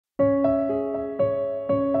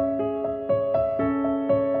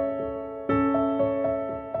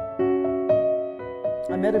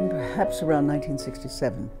met him perhaps around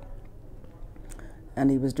 1967,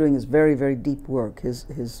 and he was doing his very, very deep work.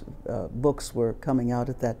 His books were coming out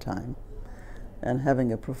at that time and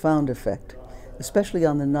having a profound effect, especially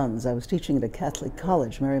on the nuns. I was teaching at a Catholic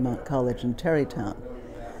college, Marymount College in Tarrytown,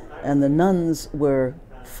 and the nuns were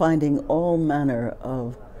finding all manner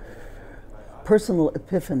of personal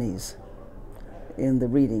epiphanies in the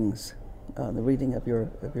readings, the reading of your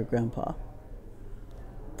grandpa.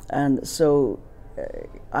 And so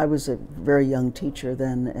I was a very young teacher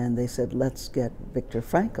then, and they said, let's get Viktor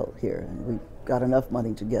Frankl here. And we got enough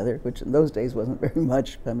money together, which in those days wasn't very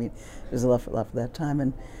much. I mean, it was a lot for that time.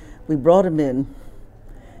 And we brought him in,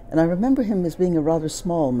 and I remember him as being a rather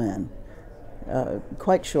small man,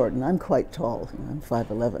 quite short, and I'm quite tall. You know, I'm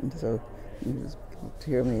 5'11", so he was to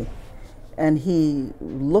hear me. And he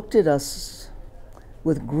looked at us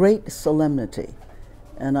with great solemnity.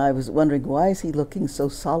 And I was wondering, why is he looking so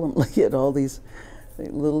solemnly at all these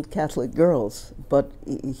little Catholic girls? But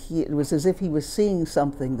it was as if he was seeing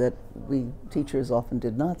something that we teachers often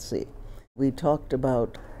did not see. We talked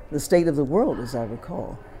about the state of the world, as I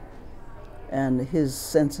recall, and his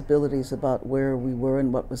sensibilities about where we were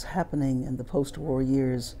and what was happening in the post-war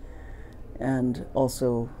years, and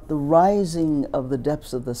also the rising of the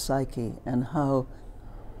depths of the psyche, and how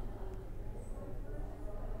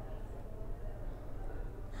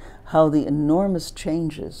the enormous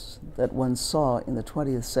changes that one saw in the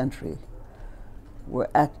 20th century were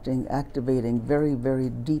activating very, very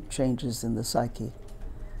deep changes in the psyche,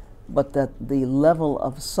 but that the level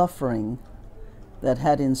of suffering that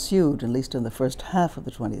had ensued, at least in the first half of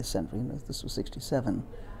the 20th century, you know, this was 67,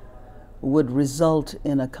 would result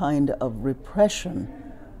in a kind of repression.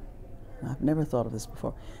 I've never thought of this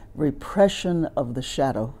before. Repression of the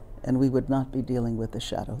shadow, and we would not be dealing with the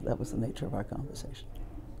shadow. That was the nature of our conversation.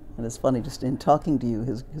 And it's funny, just in talking to you,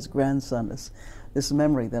 his grandson, this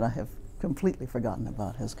memory that I have completely forgotten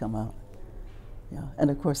about has come out. Yeah.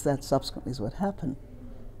 And of course that subsequently is what happened.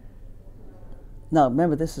 Now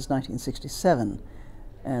remember, this is 1967,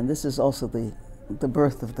 and this is also the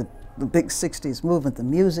birth of the big 60s movement. The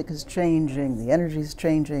music is changing, the energy is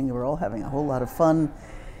changing, we're all having a whole lot of fun.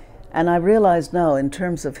 And I realize now, in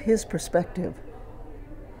terms of his perspective,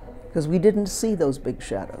 because we didn't see those big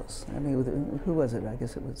shadows. I mean, who was it? I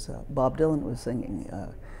guess it was Bob Dylan was singing,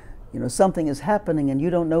 you know, something is happening and you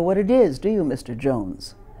don't know what it is, do you, Mr.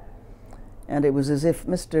 Jones? And it was as if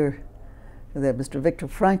Mr. Viktor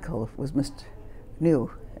Frankl was knew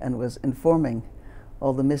and was informing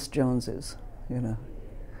all the Miss Joneses, you know,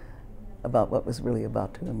 about what was really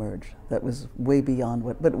about to emerge. That was way beyond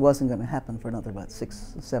what, but it wasn't going to happen for another about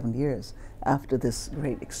 6 or 7 years after this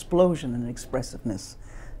great explosion in expressiveness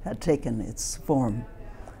had taken its form.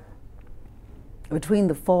 Between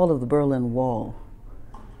the fall of the Berlin Wall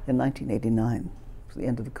in 1989, the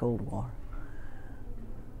end of the Cold War,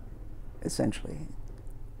 essentially,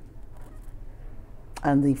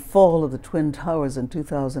 and the fall of the Twin Towers in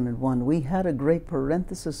 2001, we had a great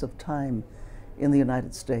parenthesis of time in the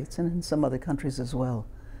United States and in some other countries as well,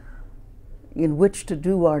 in which to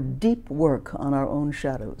do our deep work on our own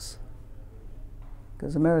shadows.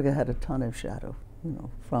 Because America had a ton of shadow, you know,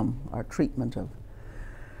 from our treatment of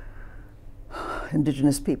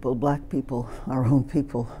indigenous people, black people, our own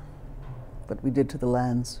people, what we did to the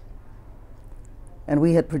lands. And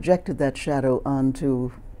we had projected that shadow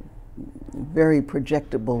onto very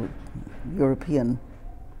projectable European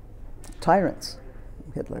tyrants,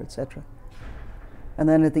 Hitler, etc. And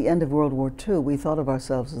then at the end of World War II, we thought of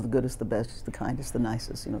ourselves as the goodest, the best, the kindest, the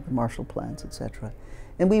nicest, you know, the Marshall Plans, etc.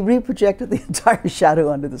 And we reprojected the entire shadow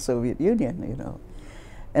onto the Soviet Union, you know.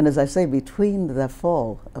 And as I say, between the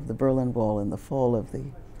fall of the Berlin Wall and the fall of the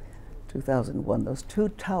 2001, those two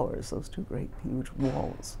towers, those two great huge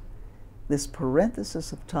walls, this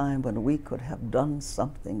parenthesis of time when we could have done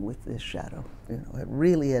something with this shadow. You know, it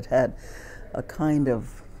really had a kind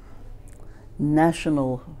of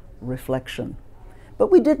national reflection.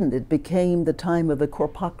 But we didn't. It became the time of the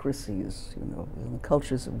corpocracies, you know, and the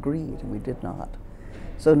cultures of greed, and we did not.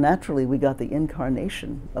 So naturally, we got the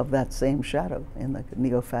incarnation of that same shadow in the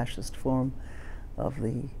neo-fascist form of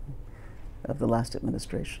the last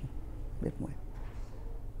administration, Midway.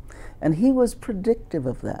 And he was predictive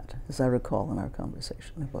of that, as I recall in our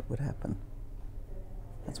conversation, of what would happen.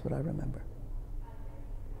 That's what I remember.